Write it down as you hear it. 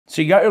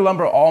So you got your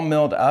lumber all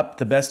milled up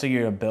the best of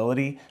your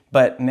ability,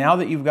 but now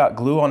that you've got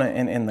glue on it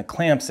and the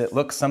clamps, it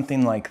looks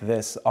something like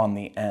this on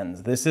the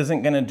ends. This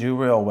isn't gonna do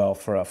real well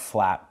for a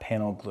flat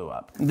panel glue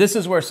up. This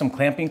is where some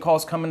clamping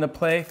cauls come into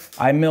play.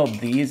 I milled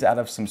these out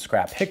of some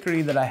scrap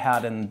hickory that I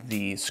had in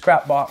the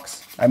scrap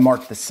box. I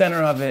marked the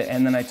center of it,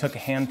 and then I took a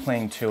hand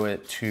plane to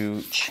it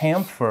to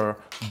chamfer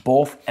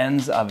both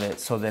ends of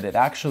it so that it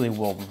actually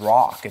will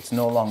rock. It's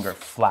no longer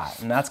flat,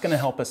 and that's gonna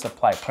help us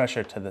apply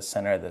pressure to the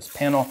center of this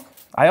panel.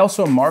 I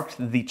also marked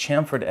the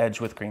chamfered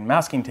edge with green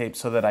masking tape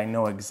so that I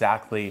know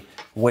exactly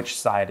which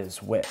side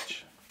is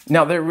which.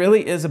 Now, there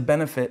really is a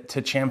benefit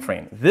to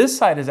chamfering. This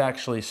side is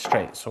actually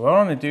straight. So what I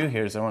wanna do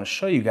here is I wanna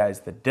show you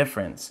guys the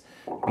difference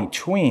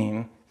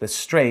between the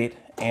straight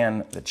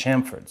and the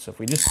chamfered. So if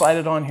we just slide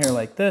it on here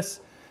like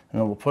this,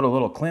 and then we'll put a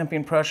little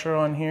clamping pressure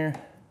on here,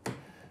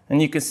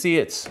 and you can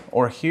see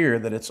or hear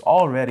that it's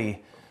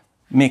already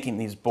making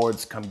these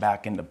boards come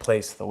back into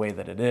place the way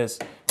that it is.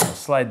 I'll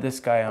slide this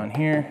guy on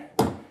here,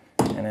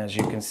 and as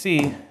you can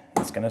see,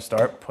 it's gonna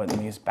start putting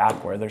these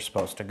back where they're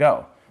supposed to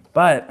go.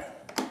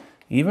 But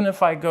even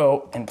if I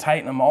go and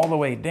tighten them all the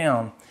way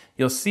down,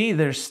 you'll see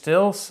there's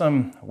still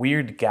some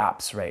weird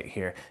gaps right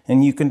here.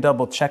 And you can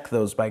double check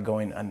those by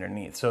going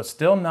underneath. So it's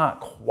still not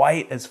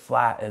quite as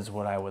flat as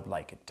what I would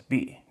like it to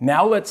be.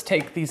 Now let's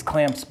take these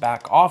clamps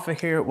back off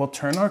of here. We'll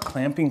turn our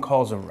clamping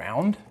cauls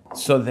around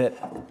so that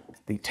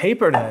the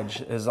tapered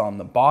edge is on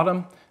the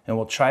bottom, and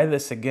we'll try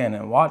this again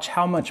and watch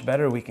how much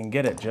better we can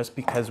get it just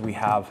because we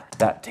have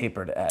that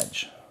tapered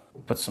edge.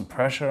 Put some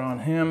pressure on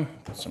him,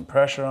 put some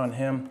pressure on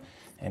him,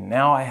 and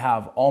now I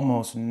have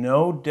almost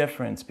no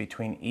difference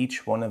between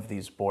each one of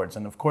these boards.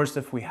 And of course,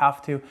 if we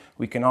have to,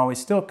 we can always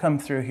still come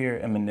through here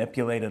and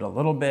manipulate it a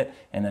little bit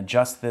and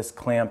adjust this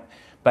clamp.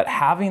 But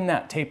having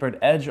that tapered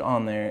edge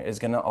on there is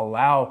gonna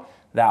allow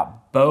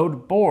that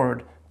bowed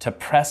board to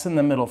press in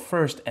the middle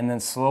first and then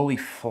slowly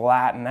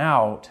flatten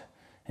out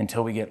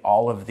until we get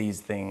all of these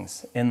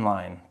things in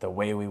line the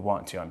way we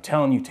want to. I'm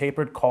telling you,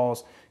 tapered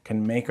cauls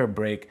can make or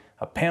break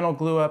a panel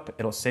glue up.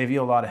 It'll save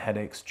you a lot of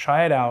headaches.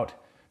 Try it out.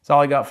 That's all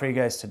I got for you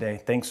guys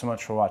today. Thanks so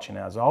much for watching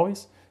as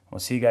always. We'll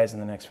see you guys in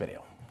the next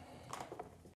video.